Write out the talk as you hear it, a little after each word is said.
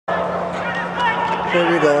Here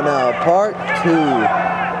we go now, part 2.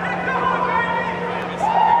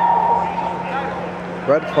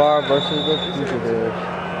 Brett Favre versus the Fugitives.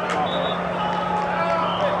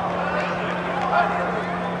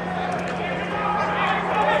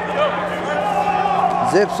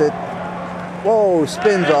 Zips it. Whoa,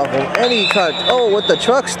 spins off him. And he cut. Oh, with the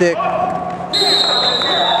truck stick.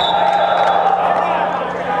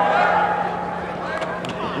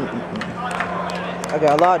 I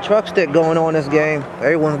got a lot of truck stick going on this game.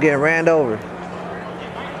 Everyone's getting ran over.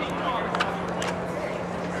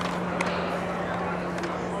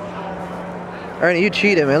 Ernie, you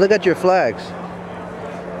cheating, man. Look at your flags.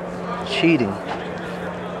 Cheating.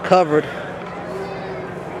 Covered.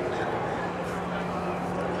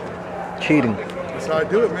 Cheating. That's how I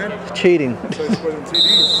do it, man. Cheating. That's how I score them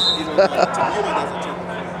TDs. You know,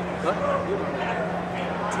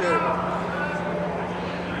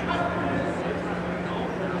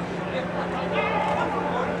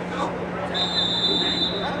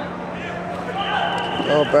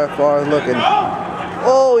 Oh, Brett Favre looking.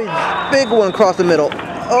 Oh, he's big one across the middle.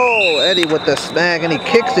 Oh, Eddie with the snag, and he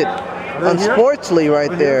kicks it unsportsly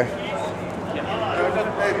right there.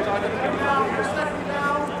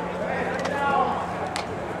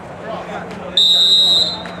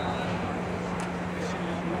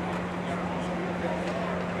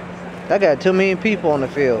 I got too many people on the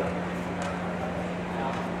field.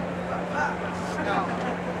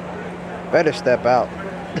 Better step out.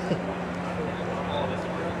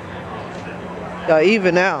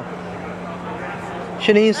 Even now.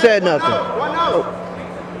 Shouldn't even said nothing. Oh.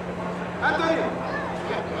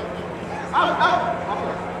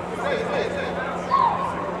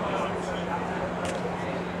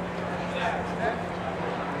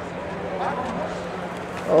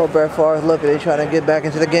 Oh, Brett Favre, look, they trying to get back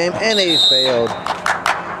into the game, and they failed.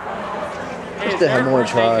 Just to have more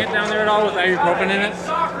try. Get down there at all with ibuprofen in it?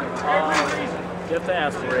 You have to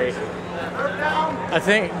ask Ray. I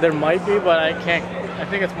think there might be, but I can't. I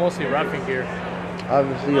think it's mostly roughing here.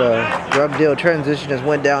 Obviously, rub deal transition just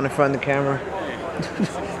went down in front of the camera.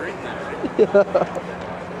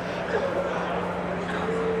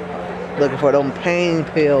 Looking for them pain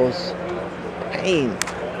pills. Pain.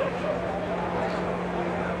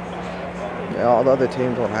 Yeah, all the other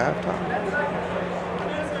teams on halftime.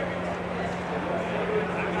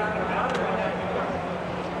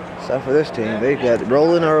 Except for this team, they got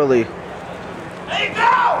rolling early.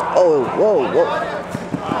 Oh, whoa, whoa.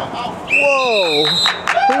 Whoa.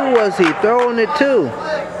 Who was he throwing it to?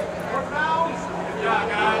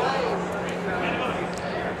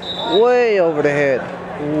 Way over the head.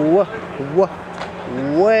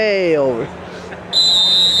 Way over.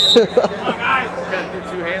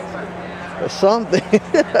 Or something.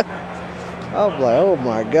 I was like, oh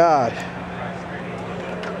my God.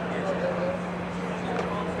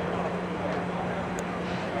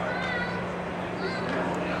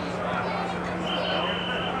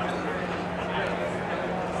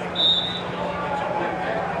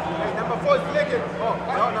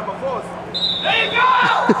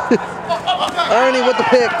 Ernie with the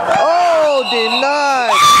pick. Oh,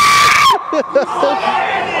 denied.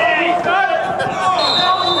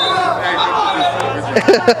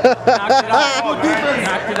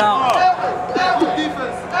 Knocked it out.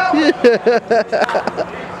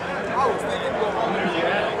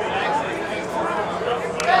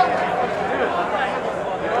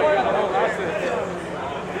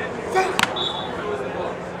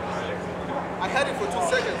 I had it for 2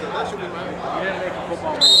 seconds, so that should be mine. You didn't make a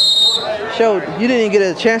football move. Showed you didn't get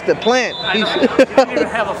a chance to plant. You didn't even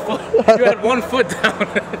have a foot. You had 1 foot down.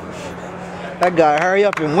 That guy, hurry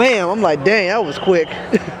up and wham. I'm like, dang, that was quick.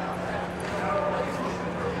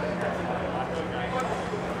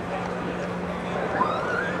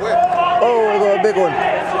 Oh, a big one.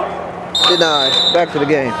 Denied. Back to the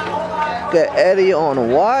game. Got Eddie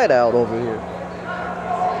on wide out over here.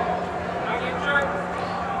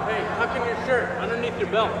 Hey, tuck in your shirt underneath your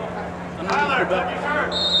belt. Underneath your belt.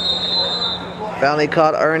 Finally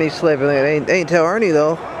caught Ernie slipping. They ain't tell Ernie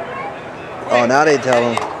though. Oh, now they tell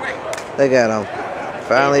him. They got him.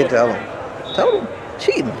 Finally tell him. Tell him.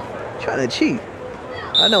 Cheating. Trying to cheat.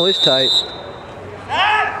 I know it's tight.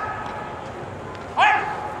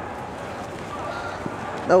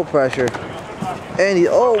 No pressure. And he,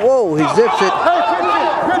 oh, whoa, he zips it.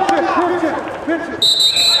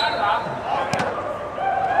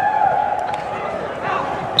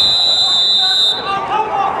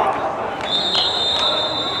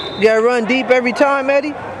 You gotta run deep every time,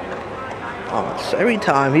 Eddie? Oh, so every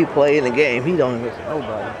time he play in the game, he don't miss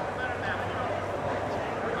nobody.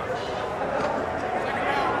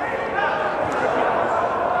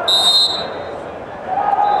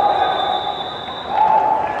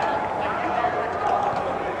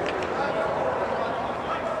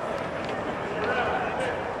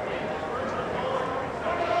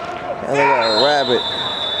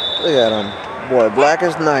 Look at him. Boy, black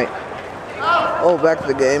as night. Oh, back to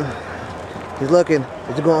the game. He's looking.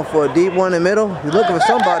 He's going for a deep one in the middle. He's looking for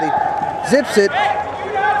somebody. Zips it.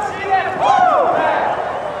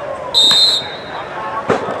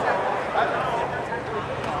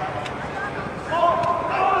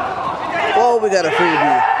 Oh, we got a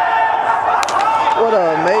freebie. What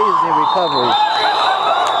an amazing recovery.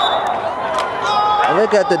 And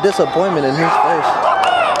look at the disappointment in his face.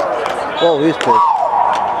 Whoa, he's pissed.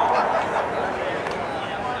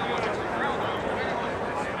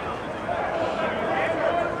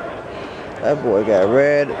 That boy got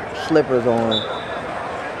red slippers on.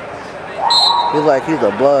 He's like he's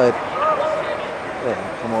a blood. Oh,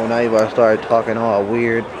 come on, now you about to start talking all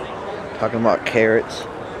weird. Talking about carrots.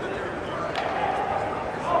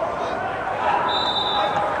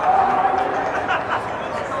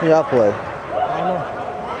 Who y'all play? I don't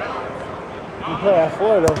know. You play at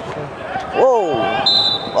 4 though. So. Whoa!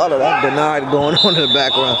 All of that denied going on in the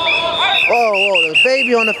background. Whoa, whoa, there's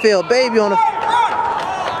baby on the field, baby on the field.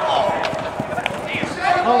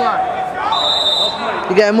 Hold on.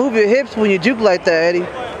 You gotta move your hips when you juke like that, Eddie.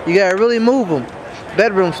 You gotta really move them.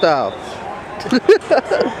 Bedroom style.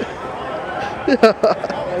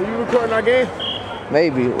 Are you recording our game?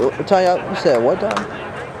 Maybe. What time y'all, you said what time?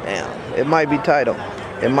 Damn, it might be tight on.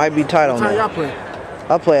 It might be tight on What time that. y'all play?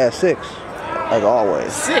 I play at 6, like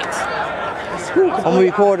always. 6? I'm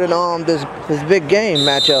recording this big game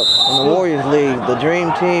matchup in the Warriors League, the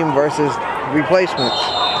Dream Team versus replacements.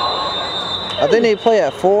 I think they play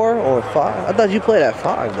at 4 or 5. I thought you played at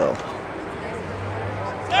 5 though.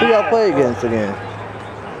 Who y'all play against again?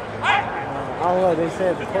 I don't know. They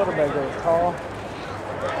said the quarterback was tall.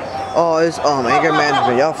 Oh, it's anger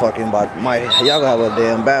management. Y'all fucking y'all gonna have a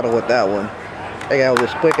damn battle with that one. They got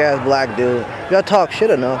this quick ass black dude. Y'all talk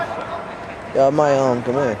shit enough. Y'all might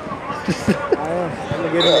come in. I'm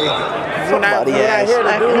gonna get it. Somebody ass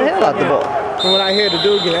smacking the hell out the ball. When I hear the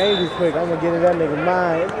dude get angry quick, I'm gonna get in that nigga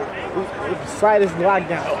mind. It's the slightest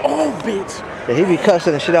lockdown. Oh, bitch. Yeah, he be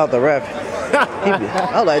cussing the shit out the ref.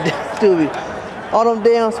 I was like, this dude be all them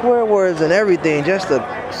damn swear words and everything just to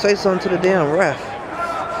say something to the damn ref.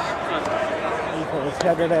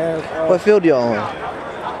 What field y'all on?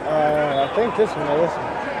 I think this one or this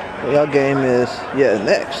one. Y'all game is,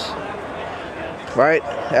 next. Right?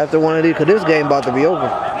 After one of these, because this game about to be over.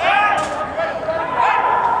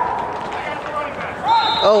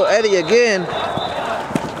 Oh, Eddie again.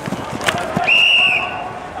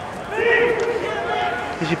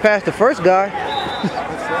 Did you pass the first guy?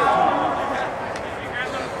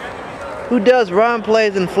 Who does run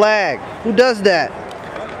plays and flag? Who does that?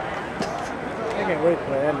 I can't wait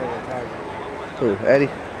for that nigga target. Who, Eddie?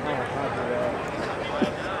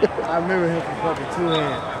 I remember him from fucking 2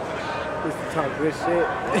 hands. He used to talk good shit.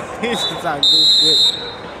 He used to talk good shit.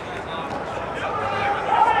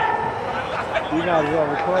 You might as well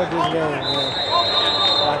record this game, man.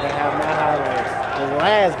 So I can have my highlights. The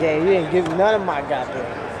last game, you didn't give me none of my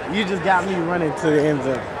goddamn. You just got me running to the end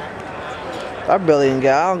zone. I barely ain't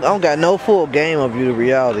got, I don't got no full game of you to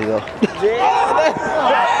reality though. Yeah,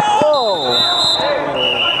 that's... Whoa!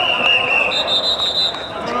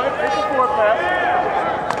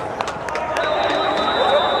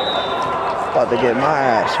 About to get my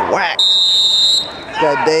ass whacked.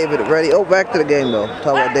 Got David ready. Oh, back to the game though.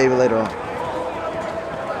 Talk about David later on.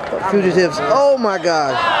 Fugitives. Oh my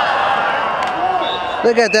gosh.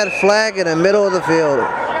 Look at that flag in the middle of the field.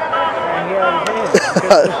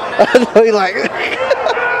 I know he like.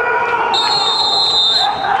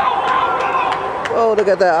 Oh, look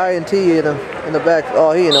at that INT in the back.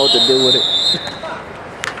 Oh, he didn't know what to do with it.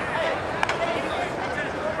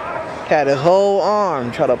 Had his whole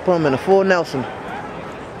arm, try to put him in a full Nelson.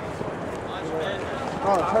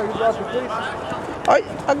 Oh, Terry, you brought the cleats?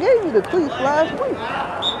 I gave you the cleats last week.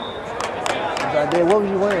 Yes, I did. What was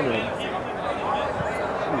you wearing then?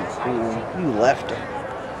 You left him.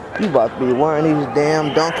 You about to be wearing these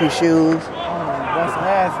damn donkey shoes. That's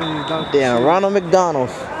ass for these donkey Damn shoes. Ronald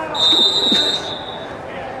McDonald's.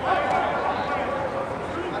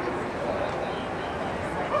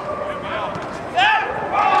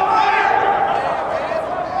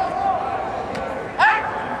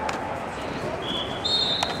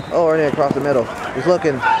 Oh, right there across the middle. He's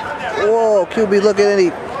looking. Whoa, QB looking and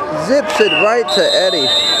he zips it right to Eddie.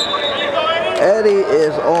 Eddie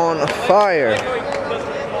is on fire.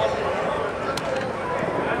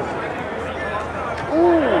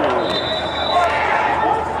 Ooh.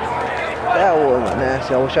 That was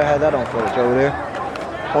nasty. I wish I had that on footage over there.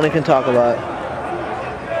 Only can talk about it.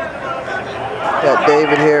 Got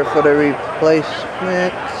David here for the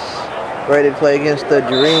replacements. Ready to play against the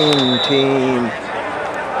Dream Team.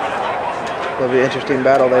 It'll be an interesting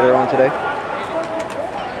battle later on today.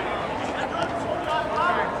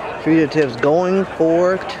 Fugitives going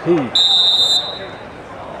for 2.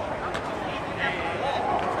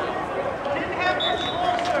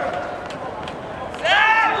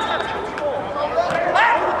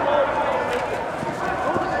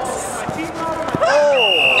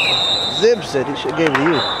 Zib said he should have gave it to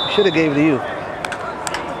you. Should have gave it to you.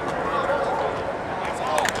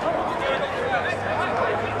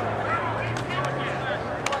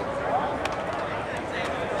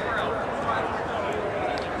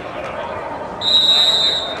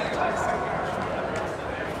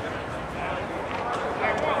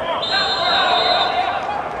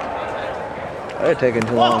 They're taking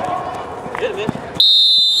too long.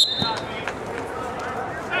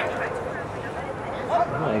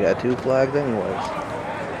 Got 2 flags anyways.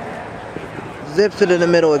 Zips it in the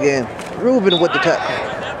middle again. Ruben with the tackle.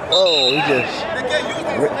 Oh, he just...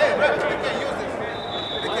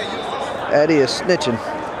 Eddie is snitching.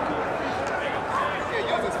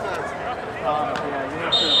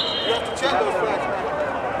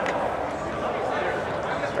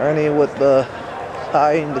 Ernie with the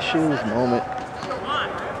tying the shoes moment.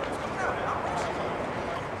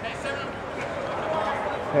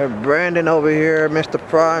 Brandon over here, Mr.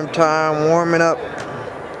 Primetime, warming up.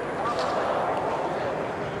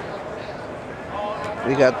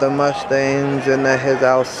 We got the Mustangs in his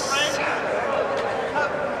house.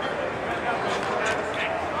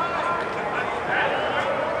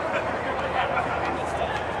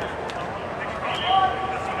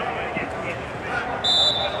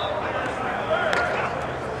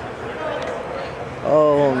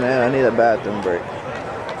 Oh man, I need a bathroom break.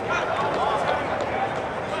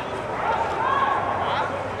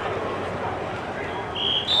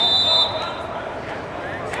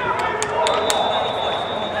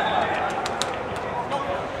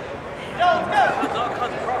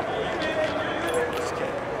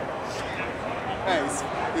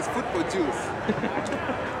 It's football juice.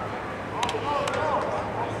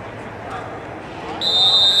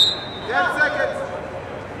 10 seconds.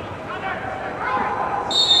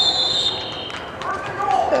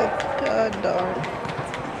 God darn.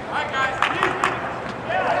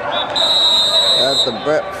 That's the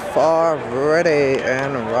Bret Farve ready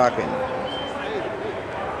and rocking.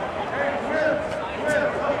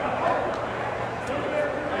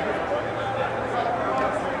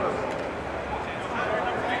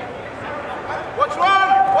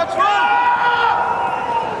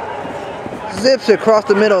 Zips across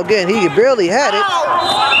the middle again. He barely had it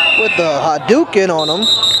with the Hadouken on him.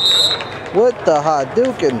 With the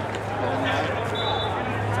Hadouken.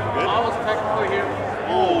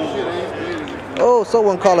 Oh,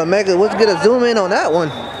 someone call a mega. Let's get a zoom in on that one.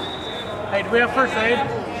 Hey, do we have first aid?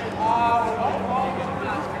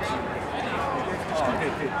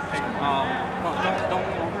 Don't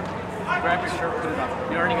over. Grab your shirt, put it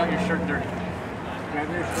up. You already got your shirt dirty. Grab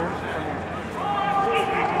your shirt.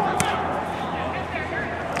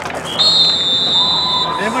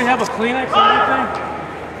 Does anybody have a Kleenex or anything?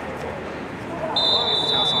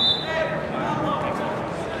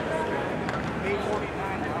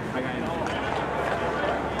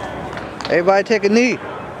 Everybody take a knee.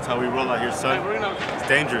 That's how we roll out here, son. It's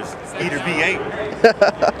dangerous. It's eat or be ate.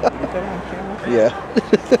 Yeah.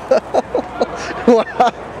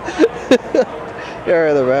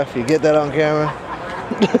 You're the ref. You get that on camera?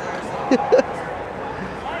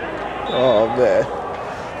 Oh, man.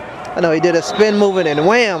 I know he did a spin movement and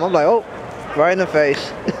wham. I'm like, oh, right in the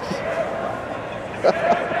face.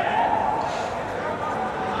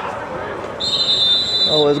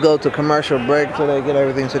 Oh, let's go to commercial break so they get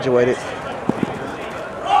everything situated.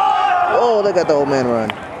 Oh, they got the old man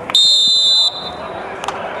run.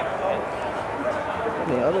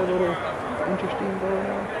 Any other little interesting going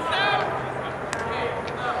on?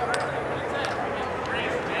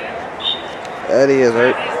 Eddie is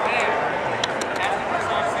hurt.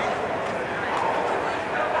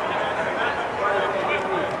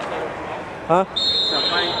 Huh? So I'm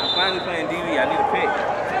finally playing DV. I need a pick.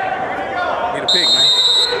 Need a pick, man.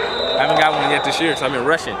 I haven't got one yet this year, so I've been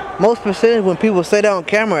rushing. Most percentage when people say that on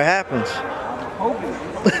camera, it happens.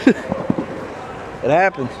 It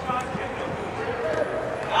happens.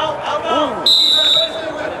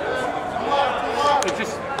 It's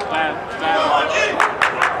just bad.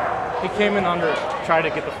 He came in under, tried to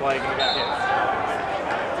get the flag, and he got hit.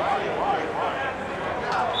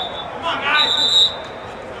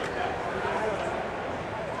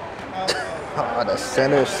 Oh, the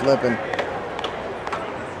center slipping.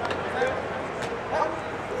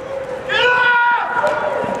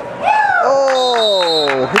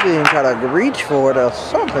 Oh, he didn't try to reach for it or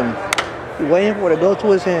something. Waiting for it to go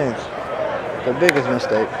to his hands. The biggest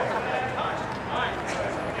mistake.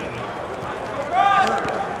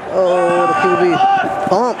 Oh, the QB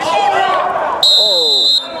pumps. Oh.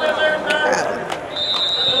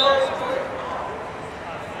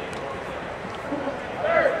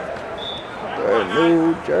 Their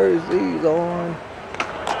new jerseys on.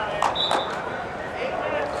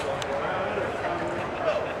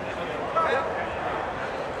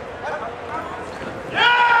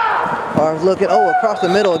 Farve's looking, across the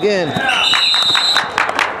middle again.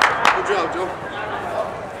 Good job, Joe.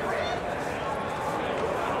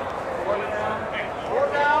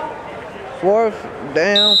 Fourth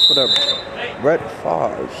down for the Bret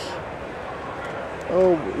Farves.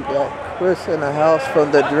 Oh, we got Chris in the house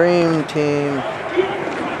from the Dream Team.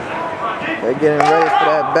 They're getting ready for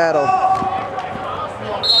that battle.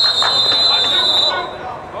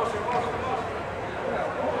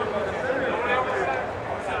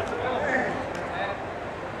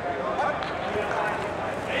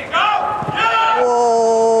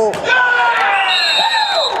 Whoa!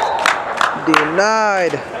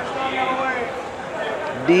 Denied.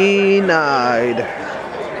 Denied.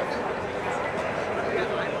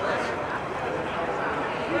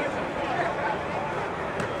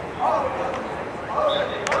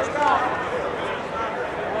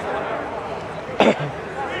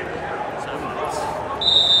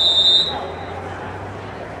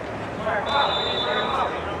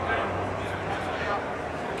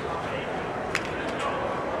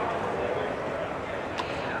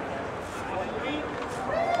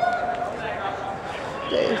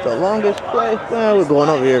 It's the longest play. Well, we're going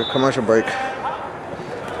over here. Commercial break.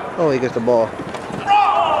 Oh, he gets the ball.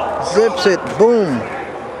 Zips it. Boom.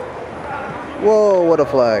 Whoa, what a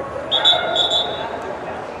flag.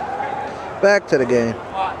 Back to the game.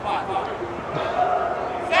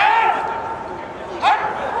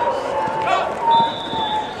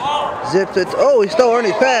 Zips it. Oh, he stole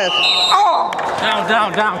Ernie's pass. Oh!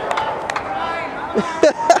 Down.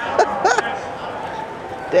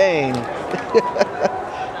 Dang.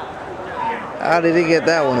 How did he get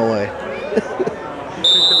that one away?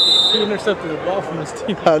 He intercepted the ball from his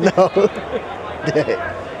team. I know. Dang.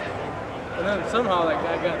 And then somehow that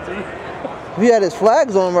guy got through. If he had his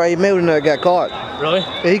flags on right, he may have never got caught. Really?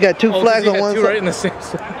 Yeah, he got two flags on one two side. right in the same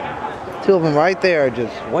side. Two of them right there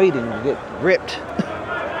just waiting to get ripped.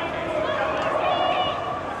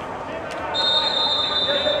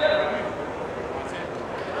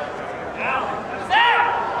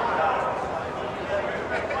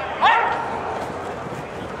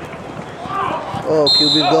 Oh,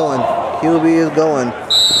 QB's going. QB is going.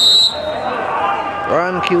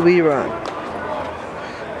 Run, QB, run.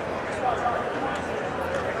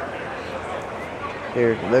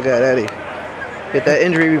 Here, look at Eddie. Get that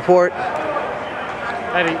injury report.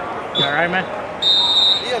 Eddie, you alright, man?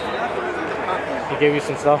 He gave you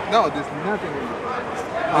some stuff? No, there's nothing in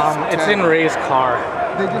it. It's in Ray's car.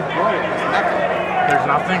 They just brought it. There's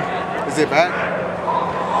nothing. There's nothing? Is it bad?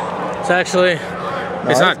 It's actually,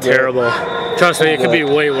 it's not it's good. terrible. Trust me, it could be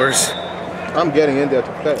way worse. I'm getting in there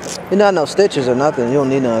to play. You're not no stitches or nothing. You don't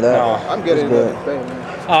need none of that. No. I'm getting in It's there to play,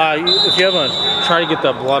 man. If you ever try to get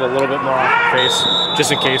the blood a little bit more off your face,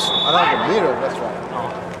 just in case. I don't have a meter, that's right.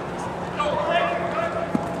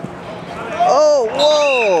 Oh,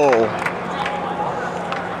 whoa!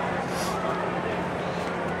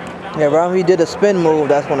 Yeah, right when he did a spin move,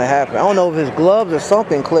 that's when it happened. I don't know if his gloves or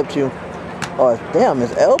something clipped you. Oh, damn,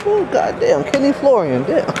 his elbow? God damn, Kenny Florian,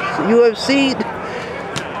 damn. UFC.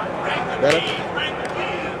 Better?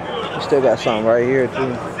 You still got something right here,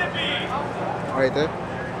 too. Right there?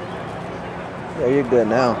 Yeah, you're good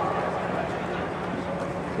now.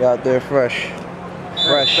 You out there fresh.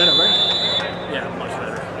 Fresh. Better, right? Yeah, much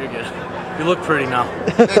better. You're good. You look pretty now.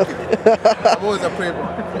 Thank you. I'm always a pretty boy.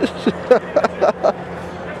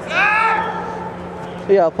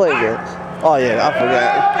 Who y'all play against? Oh, yeah, I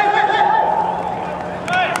forgot.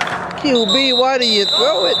 QB, why do you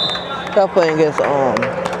throw it? Y'all playing against, oh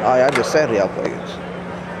yeah, I just said who y'all play against.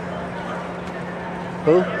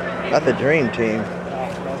 Who? Not the Dream Team.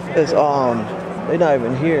 It's, they're not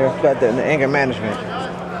even here. I forgot the anger management.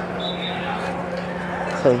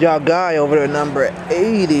 So y'all guy over there, number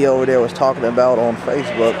 80 over there, was talking about on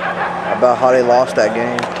Facebook about how they lost that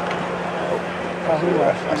game. I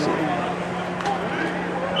see.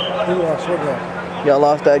 Who lost what game? Y'all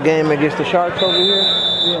lost that game against the Sharks over here?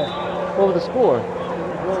 Yeah. What was the score?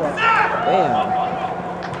 Damn.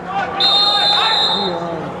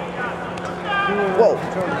 Whoa.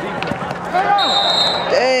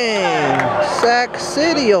 Dang. Sac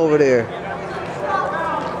City over there.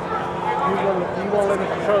 You won't let me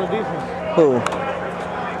control the defense. Who?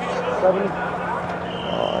 70.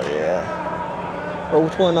 Oh, yeah. Oh,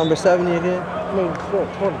 which one, number 70 again? I mean,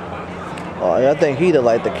 20. Oh, yeah, I think he's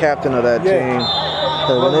like the captain of that Yeah. team.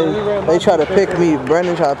 'Cause when they try to pick me,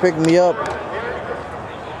 Brendan tried to pick me up.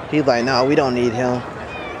 He's like, no, we don't need him.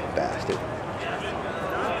 Bastard.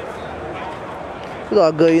 It's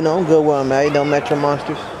all good, you know, I'm good where I'm at, you know, Metro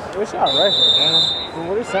Monsters. It's all right, man. From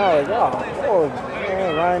what it sounds like, oh,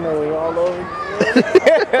 man, Rhino all over.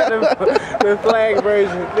 the flag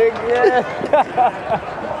version, nigga.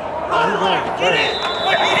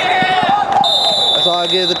 That's all I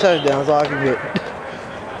get is a touchdown. That's all I can get.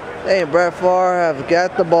 Hey, Brett Favre have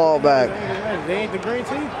got the ball back. They ain't the green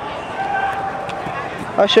team.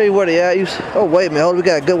 I'll show you where they at. Oh, wait a minute. Hold on. We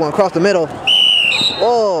got a good one across the middle.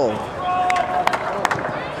 Whoa.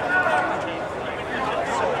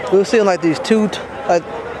 We were seeing like these two, like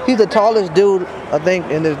he's the tallest dude, I think,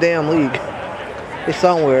 in this damn league. It's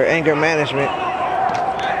somewhere, anger management.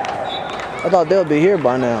 I thought they'll be here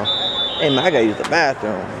by now. Hey man, I gotta use the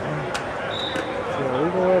bathroom. Yeah, we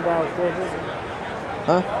can worry about forfeit.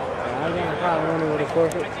 Huh? I ain't probably running with a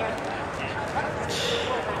forfeit.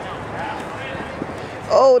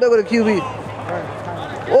 Oh, there go the QB.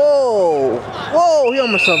 Whoa! Whoa! He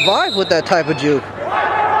almost survived with that type of juke.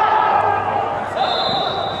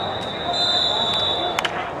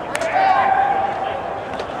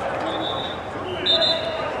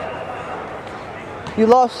 You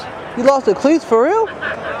lost the cleats for real?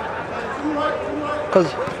 Cause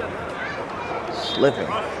slipping.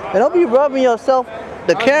 And don't be rubbing yourself,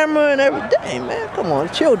 the camera and everything, man. Come on,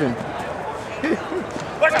 children.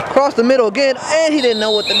 Across the middle again, and he didn't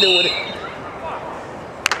know what to do with it.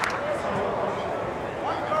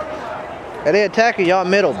 And they attacking y'all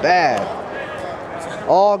middle bad.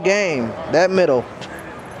 All game, that middle.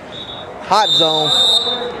 Hot zone.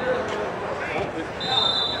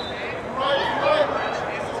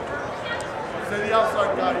 Say the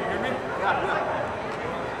outside guy, you hear me?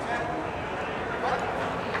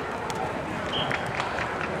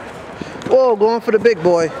 Whoa, going for the big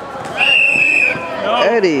boy. No.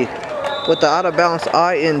 Eddie with the out of bounds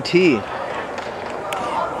INT.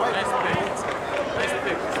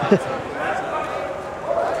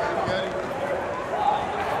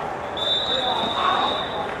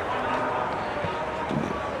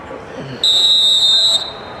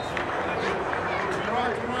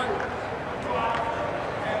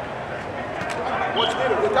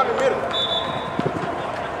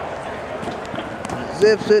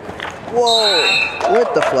 Zips it. Whoa,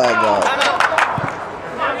 with the flag off.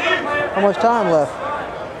 How much time left?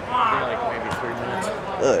 Like maybe 3 minutes.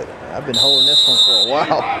 Good. I've been holding this one for a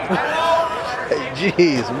while.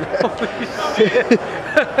 Jeez, man.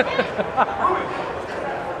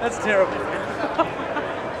 That's terrible.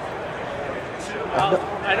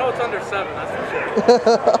 I know it's under 7, that's for sure.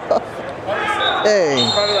 Hey.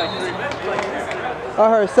 Probably like 3 minutes. I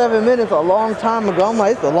heard 7 minutes a long time ago. I'm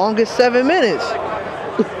like, it's the longest 7 minutes.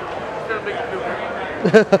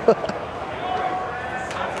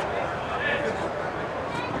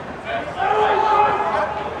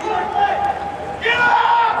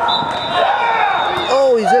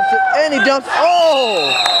 Oh, he zips it and he jumps.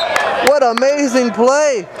 Oh, what amazing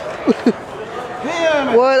play.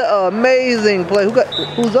 What amazing play.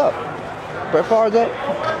 Who's up? Brett Favre's up?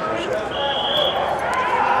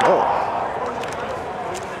 Oh.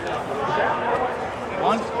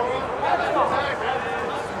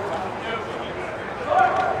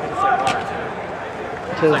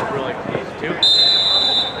 Two. Like really easy, 2.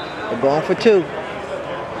 We're going for 2.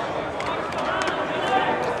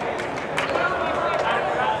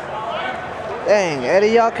 Dang, Eddie,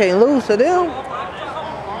 y'all can't lose to them.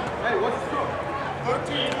 Hey, what's the score?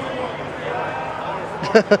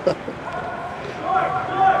 13-21.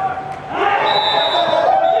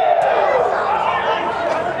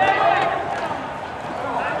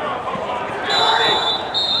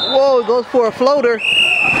 Whoa, it goes for a floater.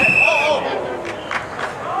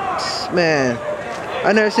 Man,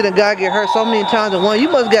 I never seen a guy get hurt so many times in one. You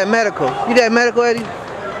must get medical. You got medical, Eddie?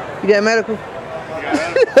 You got medical?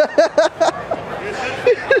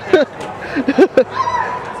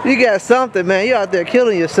 You got something, man. You out there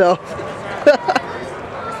killing yourself.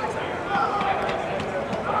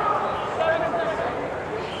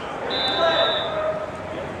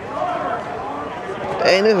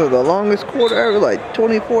 Dang, this was the longest quarter ever, like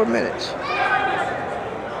 24 minutes.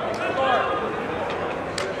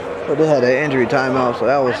 But they had an injury timeout, so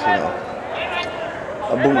that was, you know,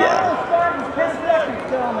 a booyah.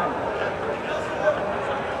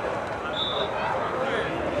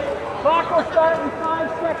 Clock will start in 5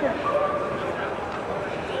 seconds.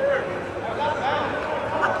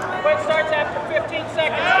 Quick starts after 15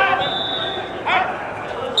 seconds.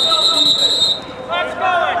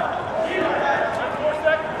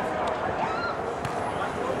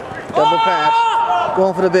 pass.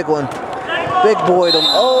 Going for the big one. Big boyed him.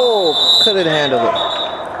 Oh, couldn't handle it.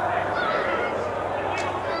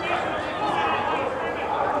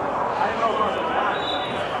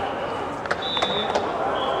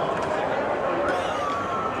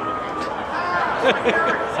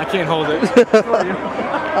 I can't hold it.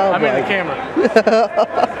 Oh, I'm in the camera.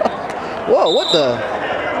 Whoa, what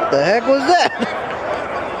the heck was that?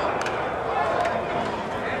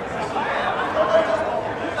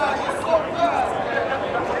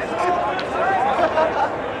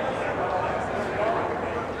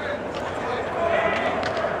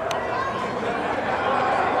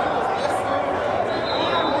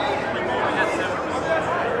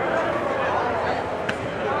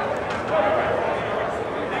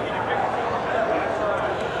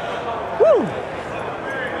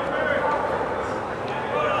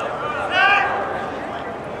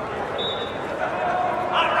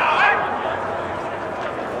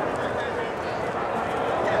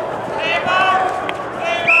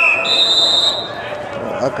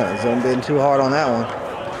 I kind of zoomed in too hard on that one.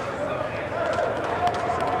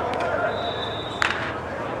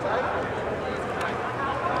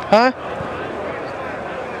 Huh?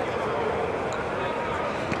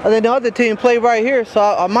 And then the other team play right here, so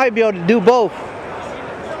I might be able to do both.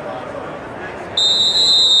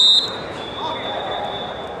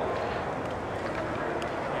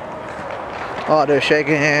 Oh, they're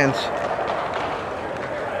shaking hands.